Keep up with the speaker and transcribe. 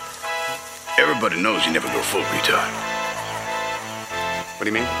Everybody knows you never go full retard. What do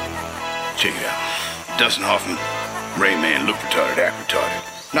you mean? Check it out. Dustin Hoffman, Rain Man, look retarded, act retarded.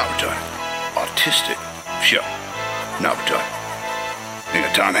 Not retarded. Autistic. Sure. Not retarded. Ain't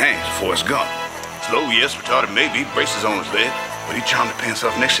got time to hang. Forrest Gump. Slow, yes, retarded maybe. Braces on his leg. But he charmed the pants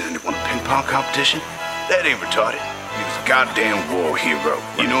off next to him and won a ping pong competition? That ain't retarded. He was a goddamn war hero.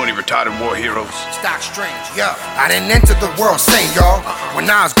 You know any retarded war heroes? Stock strange, yeah. I didn't enter the world sane, y'all. When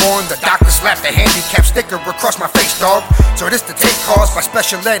I was born, the doctor slapped a handicap sticker across my face, dog. So this the take caused by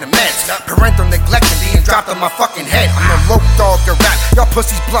special ed and meds. Parental neglect and being dropped on my fucking head. I'm the low dog to rap. Y'all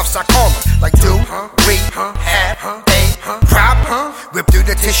pussies bluffs, I call them. Like do, we, have, a, prop, Rip through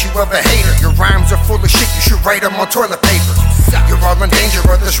the tissue of a hater. Your rhymes are full of shit, you should write them on toilet paper. You're all in danger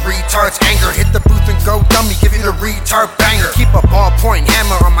of this retard's anger. Hit the booth and go dummy, give you the retard banger. Keep a ballpoint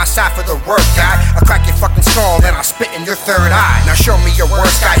hammer on my side for the work guy. I crack your fucking skull, then I spit in your third eye. Now show me your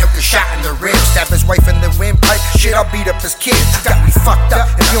worst guy, hook a shot in the ribs. Stab his wife in the windpipe, shit I'll beat up his kids. You got me fucked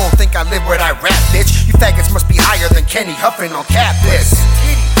up if you don't think I live what I rap, bitch. You faggots must be higher than Kenny Huffin on cat bliss.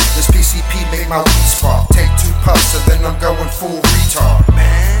 This PCP made my weed spark. Take 2 puffs and then I'm going full retard.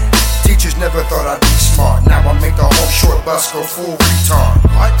 Man, teachers never thought I'd be smart. Now I make the whole short bus go full retard.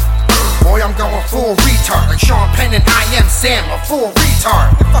 What? Boy, I'm going full retard. Like Sean Penn and I Am Sam, a full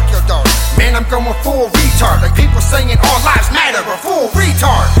retard. And fuck your dog. Man, I'm going full retard. Like people saying all lives matter, a full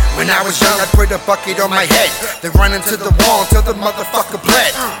retard. When I was young, I'd put a bucket on my head, then run into the wall until the motherfucker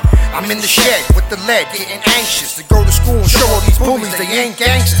bled. I'm in the shed with the lead, getting anxious to go to school and show all these bullies they ain't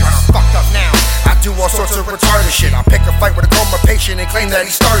gangsters. I'm fucked up now. I do all sorts of retarded shit. I pick a fight with a coma patient and claim that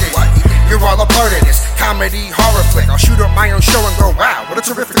he started it. You're all a part of this comedy horror flick. I'll shoot up my own show and go, wow, what a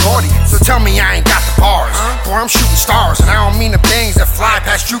terrific audience. So tell me I ain't got the bars. Boy, I'm shooting stars, and I don't mean the things that fly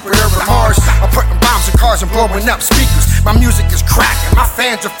past Jupiter and Mars. I'm putting bombs in cars and blowing up speakers. My music is crack, and my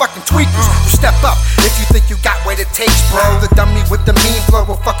fans are fucking tweakers. So step up if you think you got what it takes, bro. The dummy with the mean flow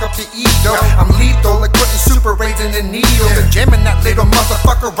will fuck up your ego. I'm lethal like putting super raids in the needle, then jamming that little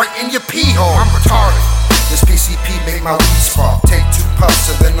motherfucker right in your pee hole. I'm retarded. This PCP made my weed spark. Take 2 puffs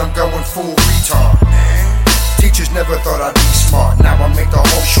and then I'm going full retard. Teachers never thought I'd be smart. Now I make the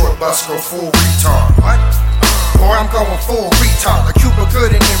whole short bus go full retard. What? Boy, I'm going full retard. Like Cuba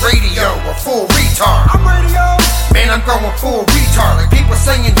Gooding in radio, a full retard. I'm radio. Man, I'm going full retard. Like people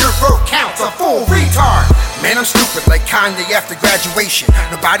saying your vote counts, a full retard. Man, I'm stupid like Kanye after graduation.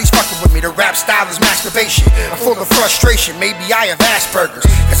 Nobody's fucking with me, the rap style is masturbation. I'm full of frustration, maybe I have Asperger's,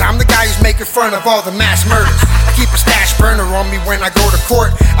 cause I'm the guy who's making fun of all the mass murders. I keep a stash burner on me when I go to court.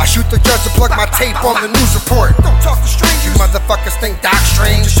 I shoot the judge to plug my tape on the news report. Don't talk to strangers. You motherfuckers think Doc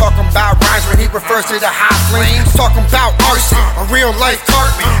Strange is talking about rhymes when he refers to the high flames. Talking about arson, a real life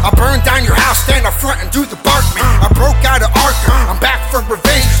cartman. I burn down your house, stand up front and do the Barkman. I broke out of Arkham, I'm back for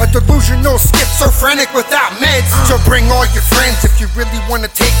revenge. A delusional schizophrenic without meds. So bring all your friends if you really wanna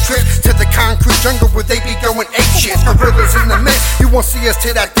take trips to the concrete jungle where they be going apeshit. Gorillas in the mix, you won't see us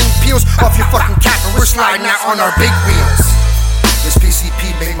till that thing peels off your fucking cap and we're sliding out on our big wheels. This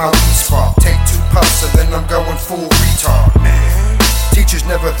PCP made my weed spark. Take 2 puffs and then I'm going full retard. Man, teachers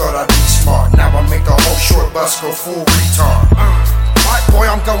never thought I'd be smart. Now I make the whole short bus go full retard. Boy,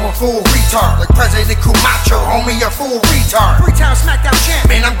 I'm going full retard. Like President Camacho, homie, a full retard. 3-time SmackDown champ.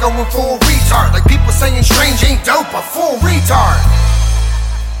 Man, I'm going full retard. Like people saying Strange ain't dope, a full retard.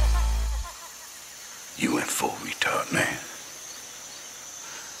 You went full retard, man.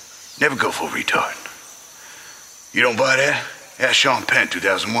 Never go full retard. You don't buy that? Ask Sean Penn,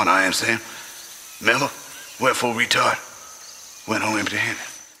 2001, I Am Sam. Remember? Went full retard. Went home empty-handed.